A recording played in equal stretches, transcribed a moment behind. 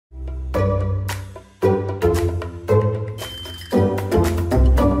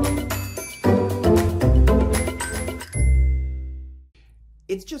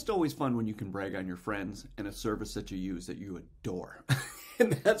always fun when you can brag on your friends and a service that you use that you adore.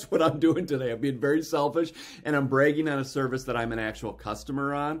 And that's what I'm doing today. I'm being very selfish, and I'm bragging on a service that I'm an actual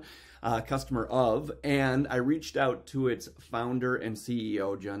customer of. And I reached out to its founder and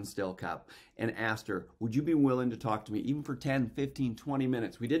CEO, Jen STALCUP, and asked her, would you be willing to talk to me even for 10, 15, 20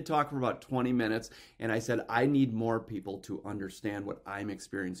 minutes? We did talk for about 20 minutes, and I said, I need more people to understand what I'm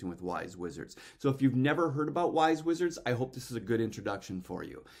experiencing with Wise Wizards. So if you've never heard about Wise Wizards, I hope this is a good introduction for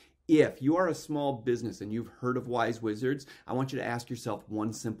you. If you are a small business and you've heard of Wise Wizards, I want you to ask yourself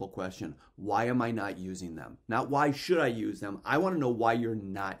one simple question. Why am I not using them? Not why should I use them? I want to know why you're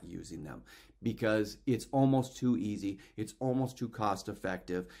not using them. Because it's almost too easy, it's almost too cost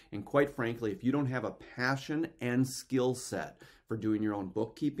effective, and quite frankly, if you don't have a passion and skill set for doing your own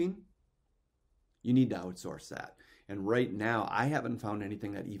bookkeeping, you need to outsource that. And right now, I haven't found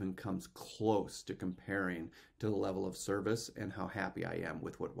anything that even comes close to comparing to the level of service and how happy I am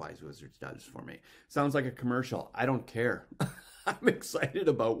with what Wise Wizards does for me. Sounds like a commercial. I don't care. I'm excited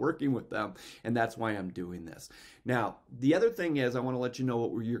about working with them, and that's why I'm doing this. Now, the other thing is I want to let you know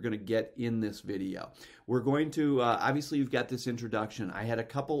what you're going to get in this video. We're going to, obviously you've got this introduction. I had a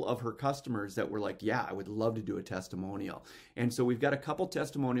couple of her customers that were like, yeah, I would love to do a testimonial. And so we've got a couple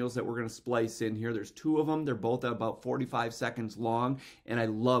testimonials that we're going to splice in here. There's two of them. They're both about 45 seconds long, and I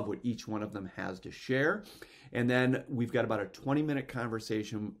love what each one of them has to share. And then we've got about a 20-minute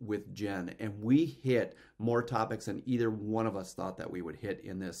conversation with Jen, and we hit more topics than either one of us thought that we would hit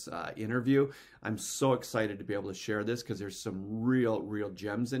in this interview. I'm so excited to be able to share this because there's some real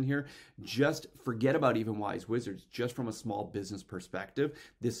gems in here. Just forget about even Wise Wizards, just from a small business perspective,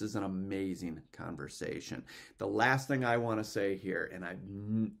 this is an amazing conversation. The last thing I want to say here,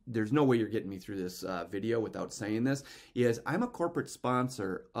 and there's no way you're getting me through this video without saying this, is I'm a corporate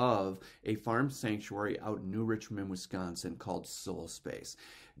sponsor of a farm sanctuary out in New Richmond, Wisconsin called Soul Space.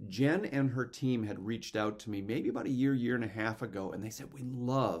 Jen and her team had reached out to me maybe about a year and a half ago, and they said, we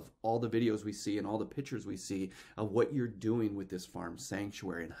love all the videos we see and all the pictures we see of what you're doing with this farm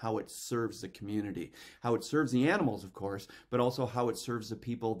sanctuary and how it serves the community, how it serves the animals, of course, but also how it serves the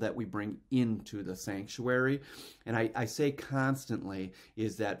people that we bring into the sanctuary. And I say constantly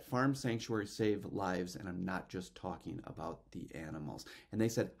is that farm sanctuaries save lives, and I'm not just talking about the animals. And they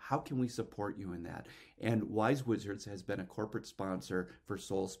said, how can we support you in that? And Wise Wizards has been a corporate sponsor for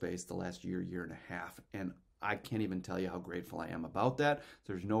Soul Space the last year and a half. And I can't even tell you how grateful I am about that.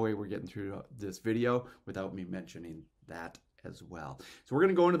 There's no way we're getting through this video without me mentioning that as well. So we're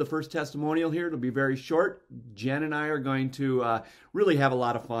going to go into the first testimonial here. It'll be very short. Jen and I are going to really have a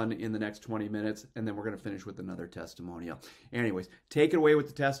lot of fun in the next 20 minutes, and then we're going to finish with another testimonial. Anyways, take it away with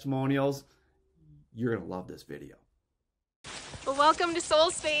the testimonials. You're going to love this video. Well, welcome to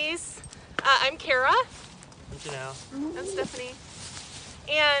Soul Space. I'm Kara. I'm Janelle. I'm Stephanie.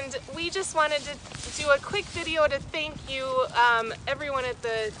 And we just wanted to do a quick video to thank you, everyone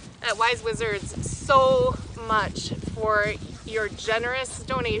at Wise Wizards, so much for your generous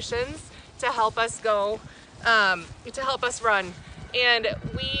donations to help us go, to help us run. And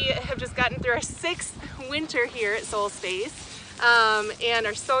we have just gotten through our 6th winter here at Soul Space, and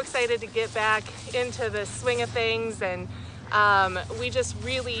are so excited to get back into the swing of things. And we just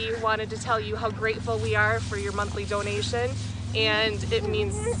really wanted to tell you how grateful we are for your monthly donation, and it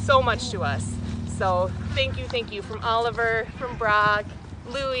means so much to us. So thank you from Oliver, from Brock,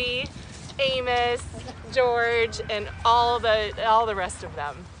 Louie, Amos, George, and all the rest of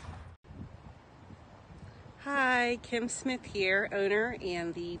them. Hi, Kim Smith here, owner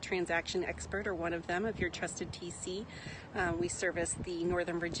and the transaction expert, or one of them, of your trusted TC. We service the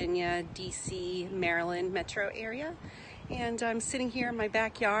Northern Virginia, DC, Maryland metro area. And I'm sitting here in my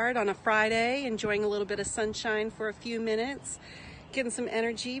backyard on a Friday, enjoying a little bit of sunshine for a few minutes, getting some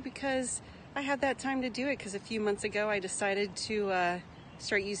energy because I had that time to do it, because a few months ago I decided to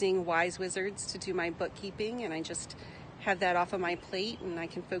start using Wise Wizards to do my bookkeeping, and I just had that off of my plate and I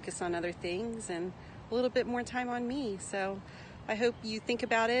can focus on other things and a little bit more time on me. So I hope you think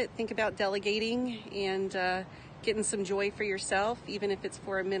about it, think about delegating and getting some joy for yourself, even if it's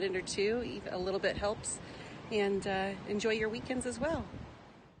for a minute or two. A little bit helps. And enjoy your weekends as well.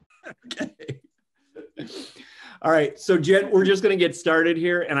 Okay. All right. So Jen, we're just going to get started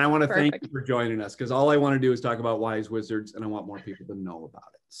here. And I want to thank you for joining us, because all I want to do is talk about Wise Wizards, and I want more people to know about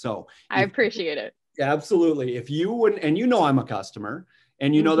it. So I appreciate it. Absolutely. If you wouldn't, and you know I'm a customer,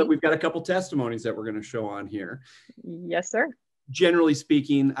 and you know that we've got a couple testimonies that we're going to show on here. Yes, sir. Generally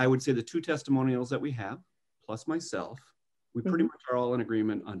speaking, I would say the 2 testimonials that we have, plus myself, we pretty much are all in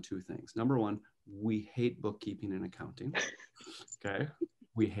agreement on 2 things. Number 1, we hate bookkeeping and accounting. Okay.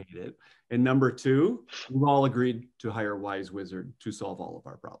 we hate it. And number two, we've all agreed to hire a wise wizard to solve all of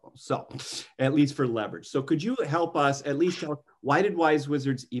our problems. So at least for leverage. So could you help us at least tell, why did Wise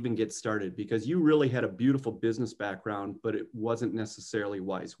Wizards even get started? Because you really had a beautiful business background, but it wasn't necessarily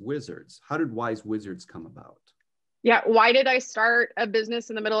Wise Wizards. How did Wise Wizards come about? Yeah. Why did I start a business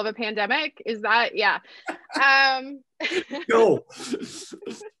in the middle of a pandemic? Is that, yeah. Go.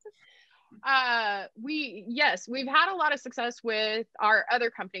 We've had a lot of success with our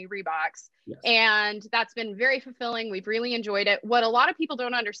other company, Reeboks, Yes. and that's been very fulfilling. We've really enjoyed it. What a lot of people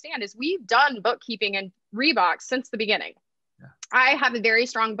don't understand is we've done bookkeeping and Reeboks since the beginning. Yeah. I have a very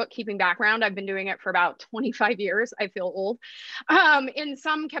strong bookkeeping background. I've been doing it for about 25 years. I feel old. In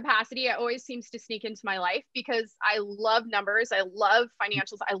some capacity, it always seems to sneak into my life because I love numbers. I love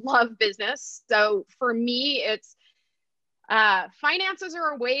financials. I love business. So for me, it's finances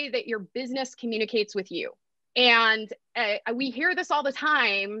are a way that your business communicates with you. And we hear this all the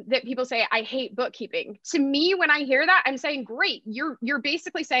time that people say, I hate bookkeeping. To me, when I hear that, I'm saying, great, you're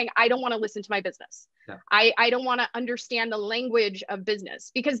basically saying, I don't want to listen to my business. Yeah. I don't want to understand the language of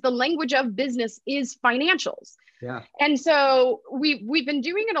business because the language of business is financials. Yeah. And so we've been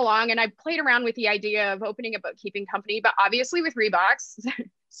doing it along, and I've played around with the idea of opening a bookkeeping company, but obviously with Reeboks,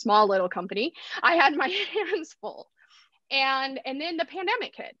 small little company, I had my hands full. And then the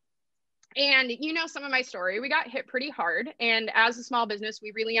pandemic hit. And you know some of my story, we got hit pretty hard. And as a small business,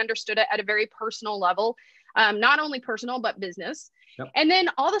 we really understood it at a very personal level, not only personal, but business. Yep. And then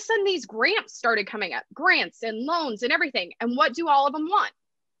all of a sudden these grants started coming up, grants and loans and everything. And what do all of them want?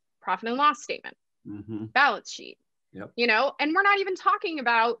 Profit and loss statement, balance sheet, Yep. you know, and we're not even talking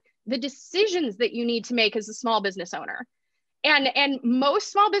about the decisions that you need to make as a small business owner. And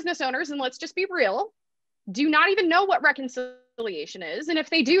most small business owners, and let's just be real, do not even know what reconciliation is. And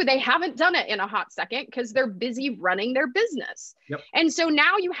if they do, they haven't done it in a hot second because they're busy running their business. Yep. And so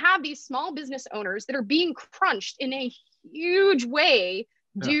now you have these small business owners that are being crunched in a huge way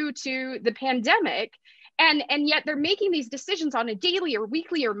due to the pandemic. And yet they're making these decisions on a daily or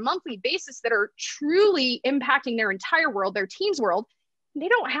weekly or monthly basis that are truly impacting their entire world, their team's world. They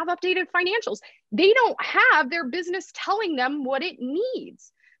don't have updated financials. They don't have their business telling them what it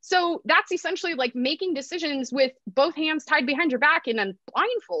needs. So that's essentially like making decisions with both hands tied behind your back and then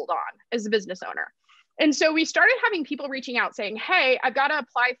blindfold on as a business owner. And so we started having people reaching out saying, hey, I've got to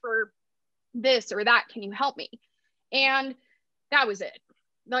apply for this or that. Can you help me? And that was it.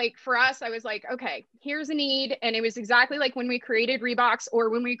 Like for us, I was like, okay, here's a need. And it was exactly like when we created Reeboks or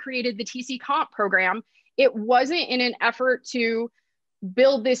when we created the TC Comp program. It wasn't in an effort to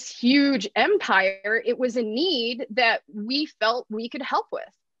build this huge empire. It was a need that we felt we could help with.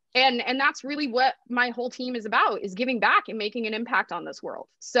 And that's really what my whole team is about, is giving back and making an impact on this world.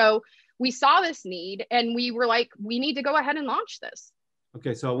 So we saw this need and we were like, we need to go ahead and launch this.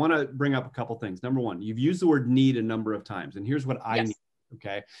 Okay, so I want to bring up a couple things. Number one, you've used the word need a number of times. And here's what I need,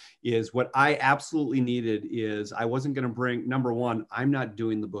 okay, is what I absolutely needed is I wasn't going to bring, number one, I'm not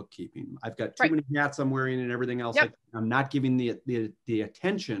doing the bookkeeping. I've got too many hats I'm wearing and everything else. Yep. I'm not giving the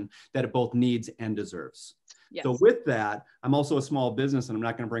attention that it both needs and deserves. Yes. So with that, I'm also a small business and I'm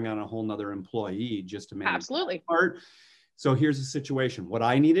not going to bring on a whole nother employee just to manage that part. So here's the situation. What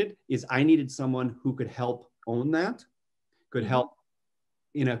I needed is I needed someone who could help own that, could help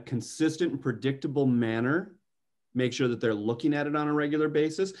in a consistent and predictable manner, make sure that they're looking at it on a regular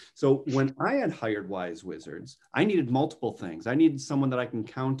basis. So when I had hired Wise Wizards, I needed multiple things. I needed someone that I can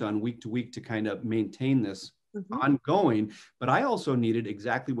count on week to week to kind of maintain this ongoing, but I also needed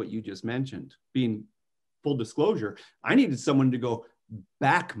exactly what you just mentioned, being full disclosure, I needed someone to go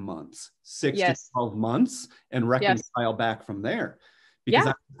back months, 6 to 12 months and reconcile back from there. Because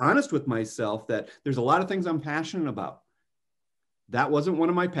I'm honest with myself that there's a lot of things I'm passionate about. That wasn't one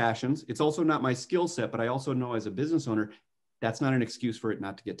of my passions. It's also not my skill set, but I also know as a business owner, that's not an excuse for it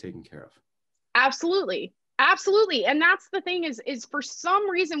not to get taken care of. Absolutely. Absolutely. And that's the thing is for some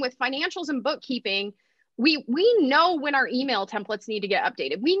reason with financials and bookkeeping, we know when our email templates need to get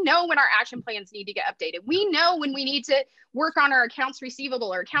updated. We know when our action plans need to get updated. We know when we need to work on our accounts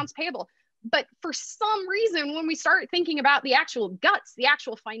receivable or accounts payable. But for some reason, when we start thinking about the actual guts, the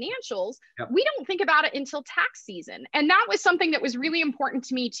actual financials, we don't think about it until tax season. And that was something that was really important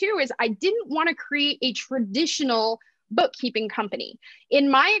to me too, is I didn't want to create a traditional bookkeeping company.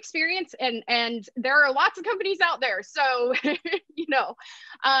 In my experience, and there are lots of companies out there, so, you know,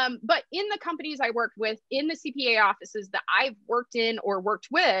 but in the companies I worked with, in the CPA offices that I've worked in or worked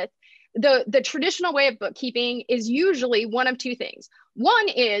with, the traditional way of bookkeeping is usually one of two things. One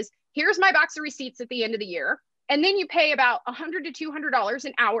is, here's my box of receipts at the end of the year, And then you pay about $100 to $200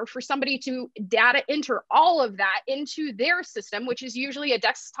 an hour for somebody to data enter all of that into their system, which is usually a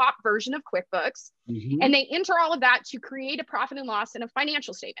desktop version of QuickBooks. And they enter all of that to create a profit and loss and a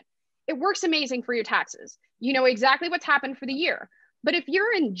financial statement. It works amazing for your taxes. You know exactly what's happened for the year. But if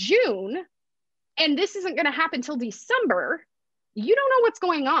you're in June and this isn't going to happen till December, you don't know what's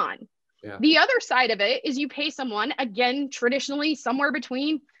going on. Yeah. The other side of it is you pay someone, again, traditionally somewhere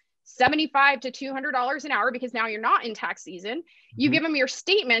between $75 to $200 an hour, because now you're not in tax season. You give them your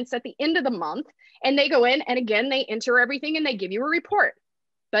statements at the end of the month and they go in and again, they enter everything and they give you a report.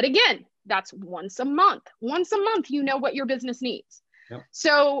 But again, that's once a month. Once a month, you know what your business needs. Yep.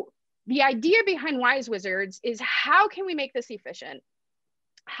 So the idea behind WIZE-WIZARDS is, how can we make this efficient?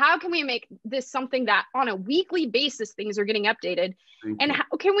 How can we make this something that on a weekly basis, things are getting updated? And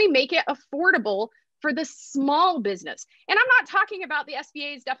how can we make it affordable for the small business? And I'm not talking about the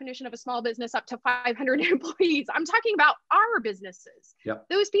SBA's definition of a small business up to 500 employees. I'm talking about our businesses. Yep.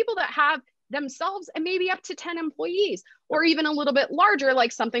 Those people that have themselves and maybe up to 10 employees, or even a little bit larger,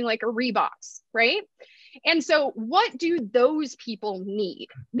 like something like a Reeboks, right? And so what do those people need?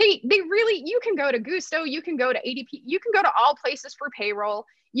 They really, you can go to Gusto, you can go to ADP, you can go to all places for payroll,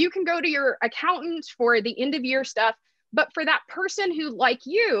 you can go to your accountant for the end of year stuff. But for that person who, like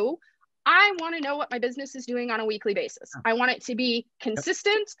you, I want to know what my business is doing on a weekly basis. I want it to be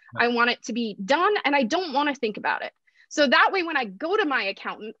consistent. I want it to be done, and I don't want to think about it. So that way, when I go to my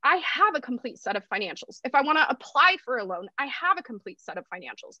accountant, I have a complete set of financials. If I want to apply for a loan, I have a complete set of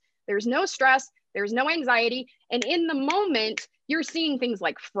financials. There's no stress, there's no anxiety. And in the moment, you're seeing things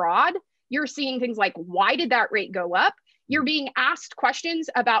like fraud. You're seeing things like, why did that rate go up? You're being asked questions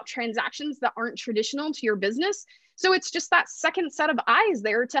about transactions that aren't traditional to your business. So it's just that second set of eyes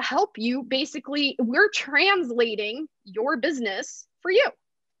there to help you. Basically, we're translating your business for you.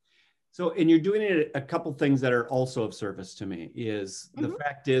 So, and you're doing it, a couple things that are also of service to me is the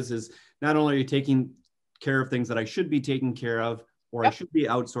fact is not only are you taking care of things that I should be taking care of, or I should be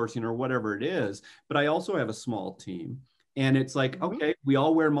outsourcing or whatever it is, but I also have a small team. And it's like, okay, we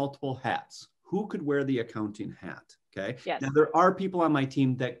all wear multiple hats. Who could wear the accounting hat? Okay. Yes. Now there are people on my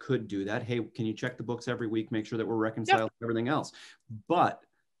team that could do that. Hey, can you check the books every week, make sure that we're reconciled and everything else? But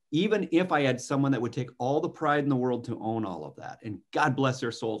even if I had someone that would take all the pride in the world to own all of that, and God bless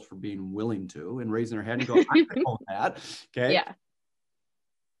their souls for being willing to and raising their hand and go, I can own that. Okay. Yeah.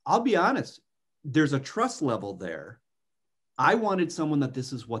 I'll be honest. There's a trust level there. I wanted someone that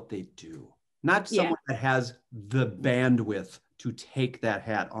this is what they do, not someone that has the bandwidth to take that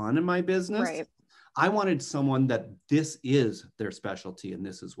hat on in my business. Right. I wanted someone that this is their specialty and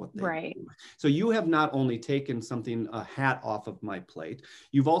this is what they do. So you have not only taken something, a hat off of my plate,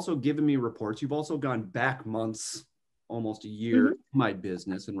 you've also given me reports. You've also gone back months, almost a year, to my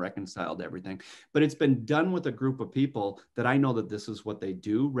business and reconciled everything. But it's been done with a group of people that I know that this is what they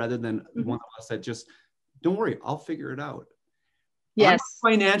do, rather than one of us that just, don't worry, I'll figure it out. Yes.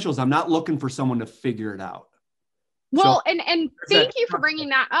 On financials, I'm not looking for someone to figure it out. Well, So, and thank you for bringing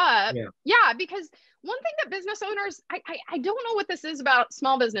that up. Yeah. Because one thing that business owners, I don't know what this is about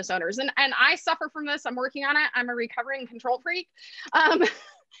small business owners, and I suffer from this. I'm working on it. I'm a recovering control freak.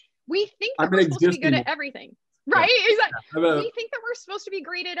 We think that we're supposed to be good at everything. Right? Yeah. Exactly. We think that we're supposed to be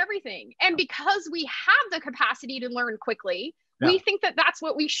great at everything. And because we have the capacity to learn quickly, we think that that's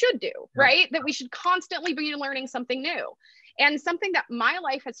what we should do, right? That we should constantly be learning something new. And something that my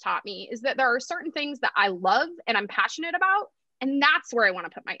life has taught me is that there are certain things that I love and I'm passionate about, and that's where I want to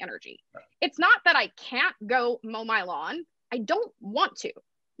put my energy. It's not that I can't go mow my lawn. I don't want to.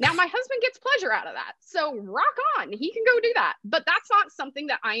 Now, my husband gets pleasure out of that. So rock on, he can go do that. But that's not something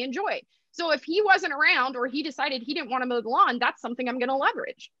that I enjoy. So if he wasn't around, or he decided he didn't want to mow the lawn, that's something I'm going to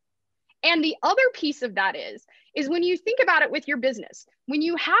leverage. And the other piece of that is when you think about it with your business, when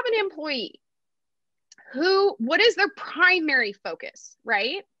you have an employee what is their primary focus,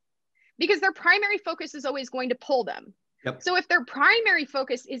 right? Because their primary focus is always going to pull them. Yep. So if their primary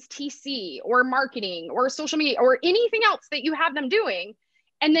focus is TC or marketing or social media or anything else that you have them doing,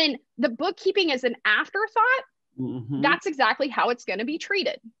 and then the bookkeeping is an afterthought, that's exactly how it's going to be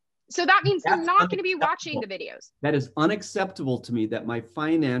treated. So that means they're not going to be watching the videos. That is unacceptable to me, that my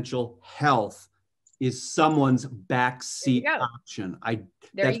financial health is someone's backseat option.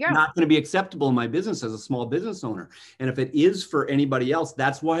 That's not going to be acceptable in my business as a small business owner. And if it is for anybody else,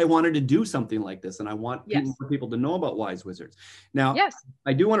 that's why I wanted to do something like this. And I want more people to know about WIZE-WIZARDS. Now,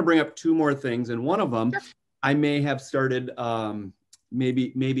 I do want to bring up two more things. And one of them, I may have started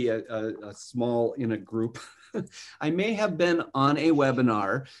maybe a small in a group I may have been on a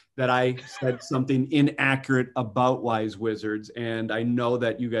webinar that I said something inaccurate about Wise Wizards, and I know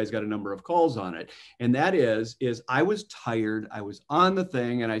that you guys got a number of calls on it. And that is I was tired. I was on the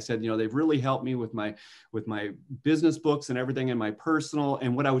thing, and I said, they've really helped me with my business books and everything, and my personal.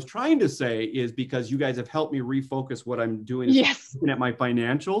 And what I was trying to say is, because you guys have helped me refocus what I'm doing, is looking at my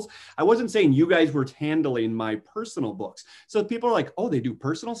financials. I wasn't saying you guys were handling my personal books. So people are like, oh, they do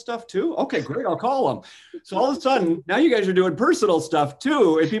personal stuff too? Okay, great, I'll call them. So all of a sudden, now you guys are doing personal stuff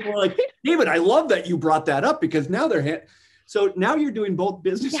too. And people are like, David, I love that you brought that up, because now so now you're doing both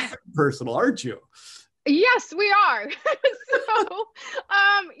business and personal, aren't you? Yes, we are. So,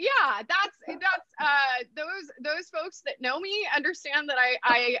 yeah, those folks that know me understand that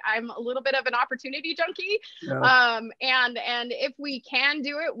I'm a little bit of an opportunity junkie. Yeah. And if we can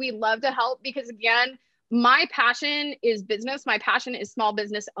do it, we love to help, because again, my passion is business. My passion is small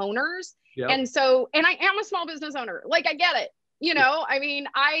business owners. Yep. And I am a small business owner. Like, I get it. I mean,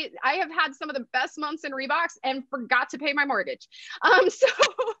 I have had some of the best months in Reeboks and forgot to pay my mortgage. So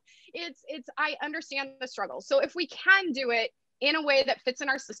I understand the struggle. So if we can do it in a way that fits in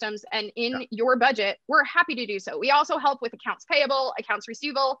our systems and in your budget, we're happy to do so. We also help with accounts payable, accounts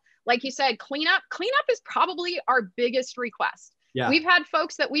receivable. Like you said, cleanup. Cleanup is probably our biggest request. Yeah. We've had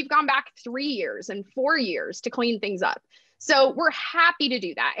folks that we've gone back 3 years and 4 years to clean things up. So we're happy to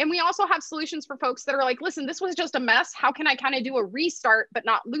do that. And we also have solutions for folks that are like, listen, this was just a mess. How can I kind of do a restart but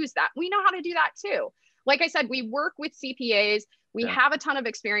not lose that? We know how to do that too. Like I said, we work with CPAs. We have a ton of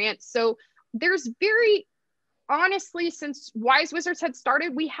experience. So there's very honestly, since Wise Wizards had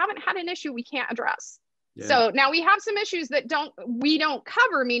started, we haven't had an issue we can't address. Yeah. So now we have some issues that we don't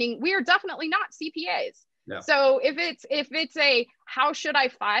cover, meaning we are definitely not CPAs. Yeah. So if it's a how should I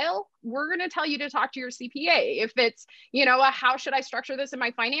file, we're going to tell you to talk to your CPA. If it's, a how should I structure this in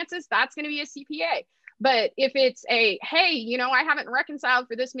my finances, that's going to be a CPA. But if it's a, hey, I haven't reconciled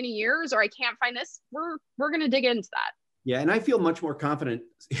for this many years, or I can't find this, we're going to dig into that. Yeah. And I feel much more confident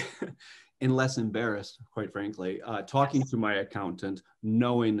and less embarrassed, quite frankly, talking to my accountant,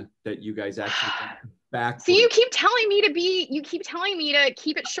 knowing that you guys actually back. See, you keep telling me to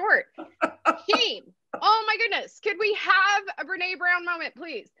keep it short. Shame. Oh my goodness. Could we have a Brene Brown moment,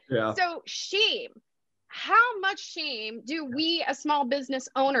 please? Yeah. So shame. How much shame do we as small business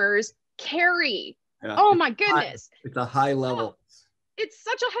owners carry? Yeah. Oh my goodness. It's a high level. It's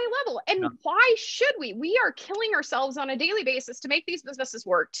such a high level. And why should we? We are killing ourselves on a daily basis to make these businesses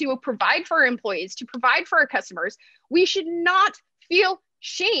work, to provide for our employees, to provide for our customers. We should not feel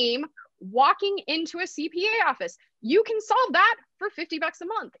shame walking into a CPA office. You can solve that for $50 a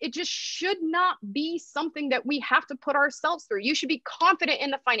month. It just should not be something that we have to put ourselves through. You should be confident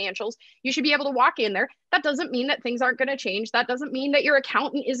in the financials. You should be able to walk in there. That doesn't mean that things aren't going to change. That doesn't mean that your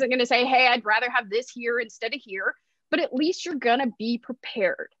accountant isn't going to say, hey, I'd rather have this here instead of here. But at least you're going to be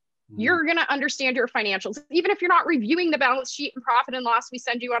prepared. You're going to understand your financials. Even if you're not reviewing the balance sheet and profit and loss we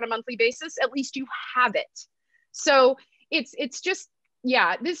send you on a monthly basis, at least you have it. So it's just,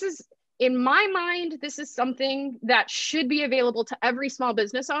 this is, in my mind, this is something that should be available to every small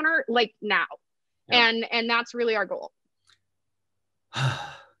business owner, like now. Yeah. And that's really our goal.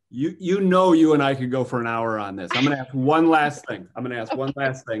 You and I could go for an hour on this. I'm going to ask one last thing. One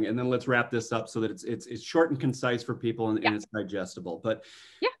last thing, and then let's wrap this up so that it's short and concise for people and it's digestible. But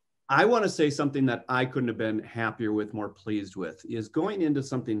I want to say something that I couldn't have been happier with, more pleased with, is going into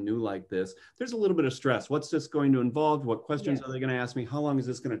something new like this. There's a little bit of stress. What's this going to involve? What questions are they going to ask me? How long is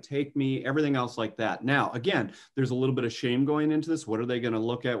this going to take me? Everything else like that. Now, again, there's a little bit of shame going into this. What are they going to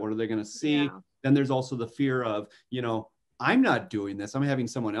look at? What are they going to see? Yeah. Then there's also the fear of, I'm not doing this. I'm having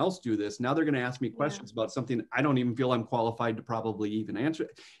someone else do this. Now they're going to ask me questions about something I don't even feel I'm qualified to probably even answer.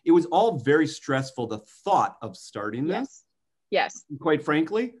 It was all very stressful, the thought of starting this. Yes. Quite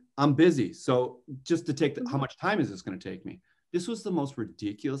frankly, I'm busy. So just to take how much time is this going to take me? This was the most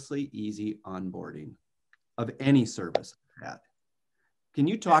ridiculously easy onboarding of any service I've had. Can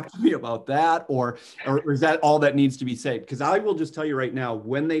you talk to me about that? Or is that all that needs to be said? Because I will just tell you right now,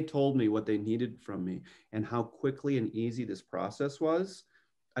 when they told me what they needed from me and how quickly and easy this process was,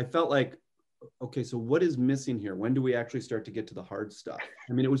 I felt like, okay, so what is missing here? When do we actually start to get to the hard stuff?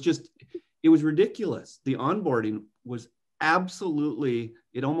 I mean, it was ridiculous. The onboarding was absolutely,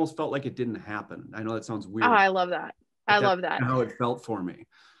 it almost felt like it didn't happen. I know that sounds weird. Oh, I love that. I love that. How it felt for me.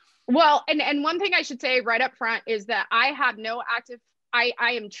 Well, and one thing I should say right up front is that I have no active, I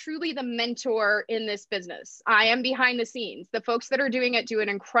am truly the mentor in this business. I am behind the scenes. The folks that are doing it do an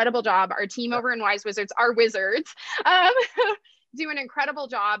incredible job. Our team over in Wise Wizards, our wizards, do an incredible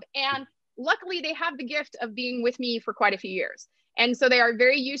job. And luckily they have the gift of being with me for quite a few years. And so they are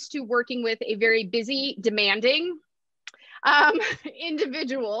very used to working with a very busy, demanding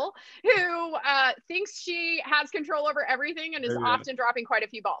individual who thinks she has control over everything and is often dropping quite a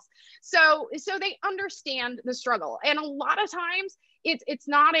few balls. So they understand the struggle. And a lot of times it's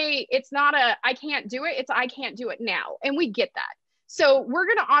not a I can't do it, it's I can't do it now. And we get that. So we're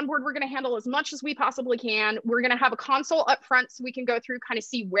going to onboard, we're going to handle as much as we possibly can. We're going to have a console up front so we can go through, kind of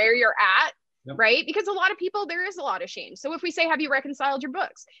see where you're at. Yep. Right? Because a lot of people, there is a lot of shame. So if we say, have you reconciled your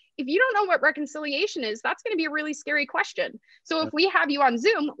books? If you don't know what reconciliation is, that's going to be a really scary question. So if we have you on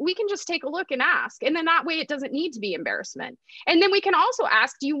Zoom, we can just take a look and ask. And then that way it doesn't need to be embarrassment. And then we can also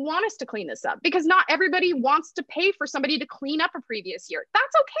ask, do you want us to clean this up? Because not everybody wants to pay for somebody to clean up a previous year.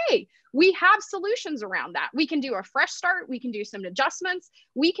 That's okay. We have solutions around that. We can do a fresh start. We can do some adjustments.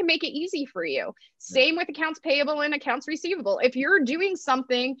 We can make it easy for you. Same with accounts payable and accounts receivable. If you're doing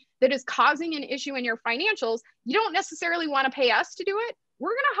something that is causing an issue in your financials, you don't necessarily want to pay us to do it.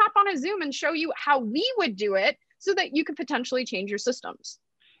 We're going to hop on a Zoom and show you how we would do it so that you could potentially change your systems.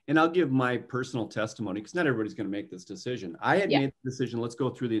 And I'll give my personal testimony because not everybody's going to make this decision. I had made the decision, let's go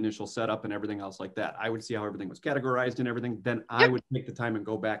through the initial setup and everything else like that. I would see how everything was categorized and everything. Then I would take the time and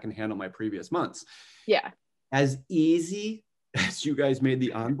go back and handle my previous months. Yeah. As easy as you guys made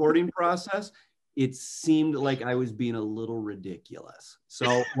the onboarding process, it seemed like I was being a little ridiculous.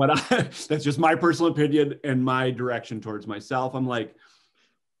 So that's just my personal opinion and my direction towards myself. I'm like,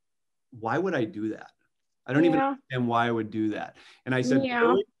 why would I do that? I don't even understand why I would do that. And I said,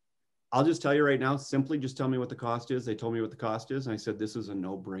 really? I'll just tell you right now, simply just tell me what the cost is. They told me what the cost is. And I said, this is a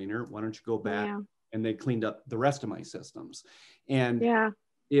no-brainer. Why don't you go back? And they cleaned up the rest of my systems. And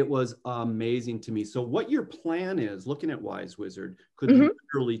it was amazing to me. So what your plan is, looking at WIZE-Wizard, could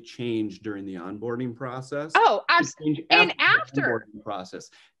literally change during the onboarding process. Oh, absolutely. And after the process,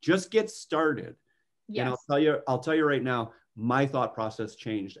 just get started. Yes. And I'll tell you right now, my thought process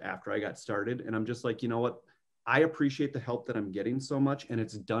changed after I got started. And I'm just like, you know what? I appreciate the help that I'm getting so much, and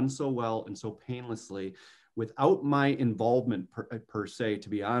it's done so well and so painlessly without my involvement per se, to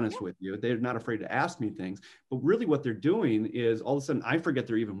be honest with you. They're not afraid to ask me things, but really what they're doing is all of a sudden I forget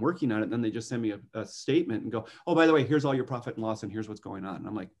they're even working on it. And then they just send me a statement and go, oh, by the way, here's all your profit and loss and here's what's going on. And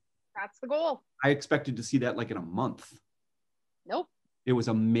I'm like, that's the goal. I expected to see that like in a month. Nope. It was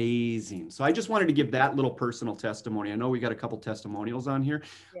amazing. So I just wanted to give that little personal testimony. I know we got a couple testimonials on here.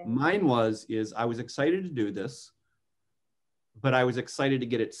 Yeah. Mine is I was excited to do this, but I was excited to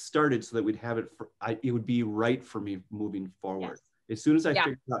get it started so that we'd have it, it would be right for me moving forward. Yes. As soon as I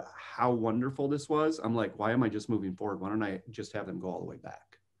figured out how wonderful this was, I'm like, why am I just moving forward? Why don't I just have them go all the way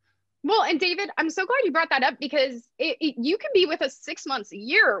back? Well, and David, I'm so glad you brought that up because you can be with us 6 months, a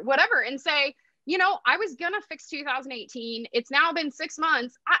year, whatever, and say, you know, I was going to fix 2018. It's now been 6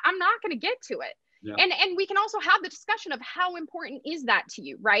 months. I'm not going to get to it. Yeah. And we can also have the discussion of how important is that to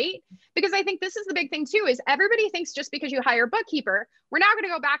you, right? Because I think this is the big thing too, is everybody thinks just because you hire a bookkeeper, we're now going to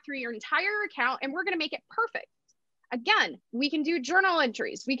go back through your entire account and we're going to make it perfect. Again, we can do journal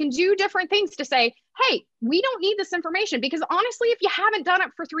entries. We can do different things to say, hey, we don't need this information because honestly, if you haven't done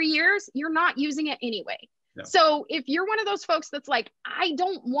it for 3 years, you're not using it anyway. Yeah. So if you're one of those folks that's like, I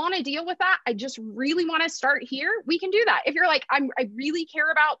don't want to deal with that, I just really want to start here, we can do that. If you're like, I really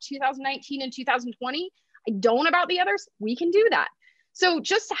care about 2019 and 2020, I don't about the others, we can do that. So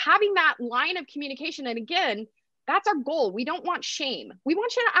just having that line of communication, and again, that's our goal. We don't want shame. We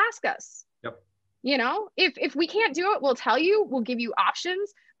want you to ask us. Yep. You know, if we can't do it, we'll tell you, we'll give you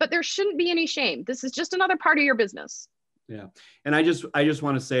options, but there shouldn't be any shame. This is just another part of your business. Yeah. And I just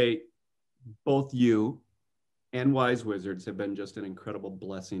want to say, both you and WIZE-Wizards have been just an incredible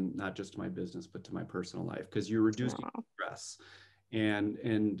blessing, not just to my business, but to my personal life, because you're reducing stress.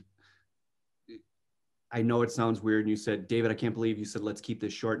 And I know it sounds weird. And you said, David, I can't believe you said, let's keep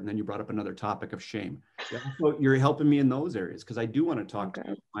this short. And then you brought up another topic of shame. So you're helping me in those areas, because I do want to talk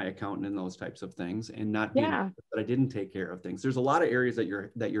to my accountant in those types of things and not being that I didn't take care of things. There's a lot of areas that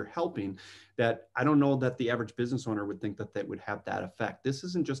you're helping that I don't know that the average business owner would think that would have that effect. This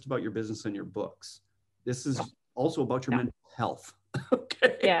isn't just about your business and your books. This is also about your mental health.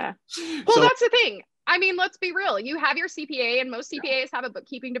 Okay. Yeah. Well, so, that's the thing. I mean, let's be real. You have your CPA, and most CPAs have a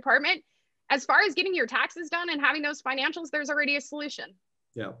bookkeeping department. As far as getting your taxes done and having those financials, there's already a solution.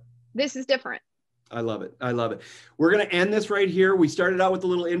 Yeah. This is different. I love it. I love it. We're going to end this right here. We started out with a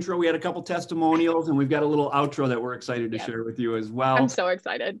little intro. We had a couple testimonials, and we've got a little outro that we're excited to share with you as well. I'm so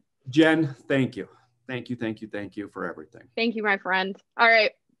excited. Jen, thank you. Thank you. Thank you. Thank you for everything. Thank you, my friend. All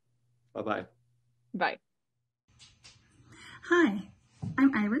right. Bye-bye. Bye. Hi,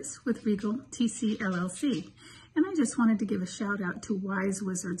 I'm Iris with Regal TC LLC, and I just wanted to give a shout out to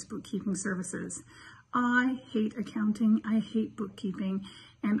WIZE-Wizards Bookkeeping Services. I hate accounting, I hate bookkeeping,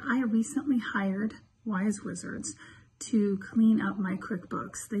 and I recently hired WIZE-WIZARDS to clean up my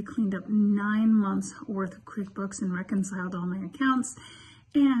QuickBooks. They cleaned up 9 months worth of QuickBooks and reconciled all my accounts,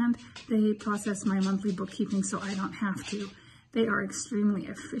 and they processed my monthly bookkeeping so I don't have to. They are extremely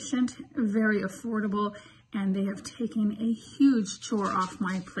efficient, very affordable, and they have taken a huge chore off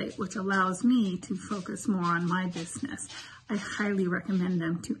my plate, which allows me to focus more on my business. I highly recommend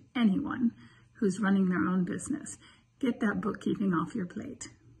them to anyone who's running their own business. Get that bookkeeping off your plate.